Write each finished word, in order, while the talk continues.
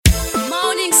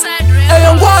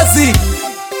Haasi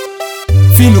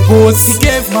Fino Boss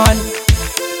Caveman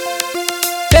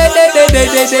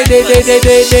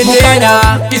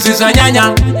Mukanya izvi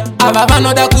zvanyanya ava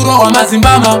vanoda kurohwa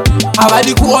mazimbama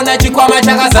havadi kuona chikwama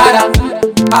chakazara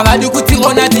havadi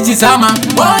kutiona tichizama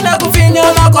ona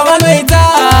kufinyama kwavanoita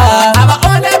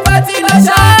havaone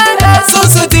patinoshanda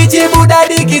susu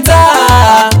tichibudadikidza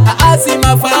Haasi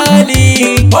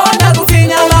Mafunny ona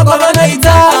kufinyama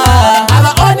kwavanoita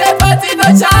havaone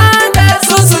patinoshanda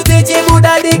susu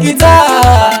tichibudadikidza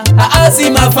Haasi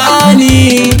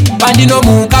Mafunny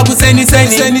pandinomuka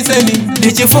kuseniseni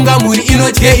ndichifunga muri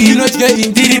inodye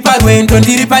ndiri parwendo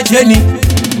ndiri pajeni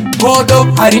godo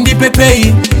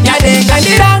harindipepei nyadenga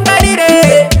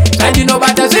ndirangarire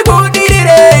ngandinobata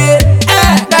zvibudirire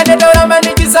ngandendoramba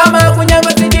ndichizama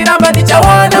kunyange tichiramba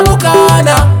ndichawana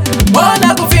mukana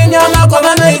ona kufinyama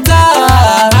kwavanoita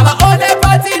havaone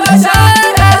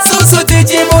patinoshanda susu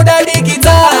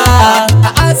tichibudadikidza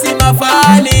Haasi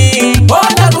Mafunny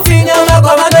ona kufinyama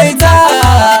kwavanoita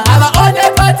havaone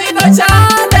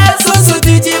patinoshanda susu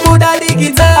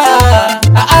tichibudadikidza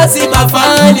Haasi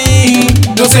Mafunny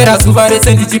ndosera zuva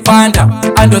rese ndichipanda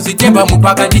andozvitemba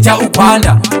mupaka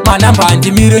ndichaupanda manamba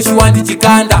handimire shuwa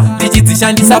ndichikanda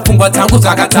ndichidzishandisa pfungwa dzangu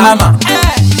zvakadzama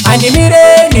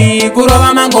handimireni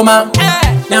kurova mangoma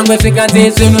nyangwe zvikanze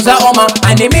zvinhu zvaoma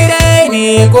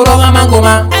handimireni kurova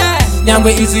mangoma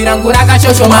nyangwe izwi rangu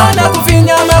rakashoshoma ona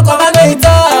kufinyama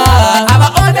kwavanoita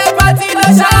havaone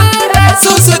patinoshanda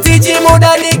susu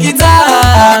tichimudadikidza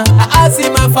Haasi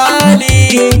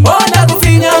Mafunny ona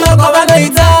kufinyama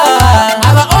kwavanoita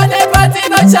havaone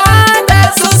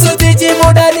patinoshanda susu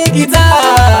tichimudadikidza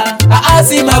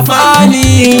Haasi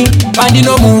Mafunny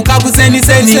pandinomuka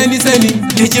kuseniseni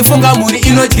ndichifunga muri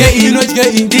inodye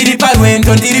ndiri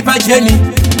parwendo ndiri pajeni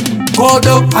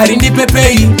godo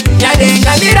harindipepei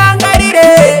nyadenga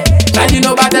ndirangarire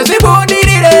ngandinobata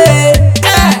zvibudirire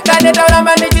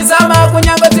ngandendoramba ndichizama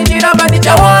kunyange tichiramba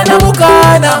ndichawana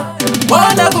mukana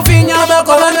ona kufinyama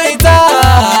kwavanoita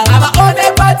havaone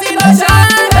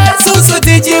patinoshanda susu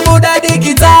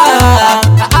tichibudadikidza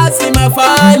Haasi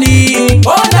Mafunny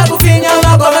ona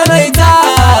kufinyama kwavanoita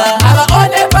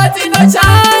havaone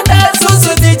patinoshanda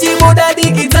susu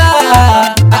tichibudadikidza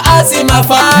Haasi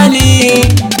Mafunny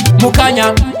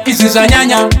mukanya izvi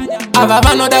zvanyanya ava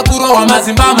vanoda kurohwa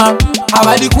mazimbama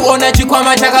havadi kuona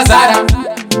chikwama chakazara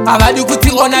havadi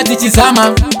kutiona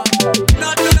tichizama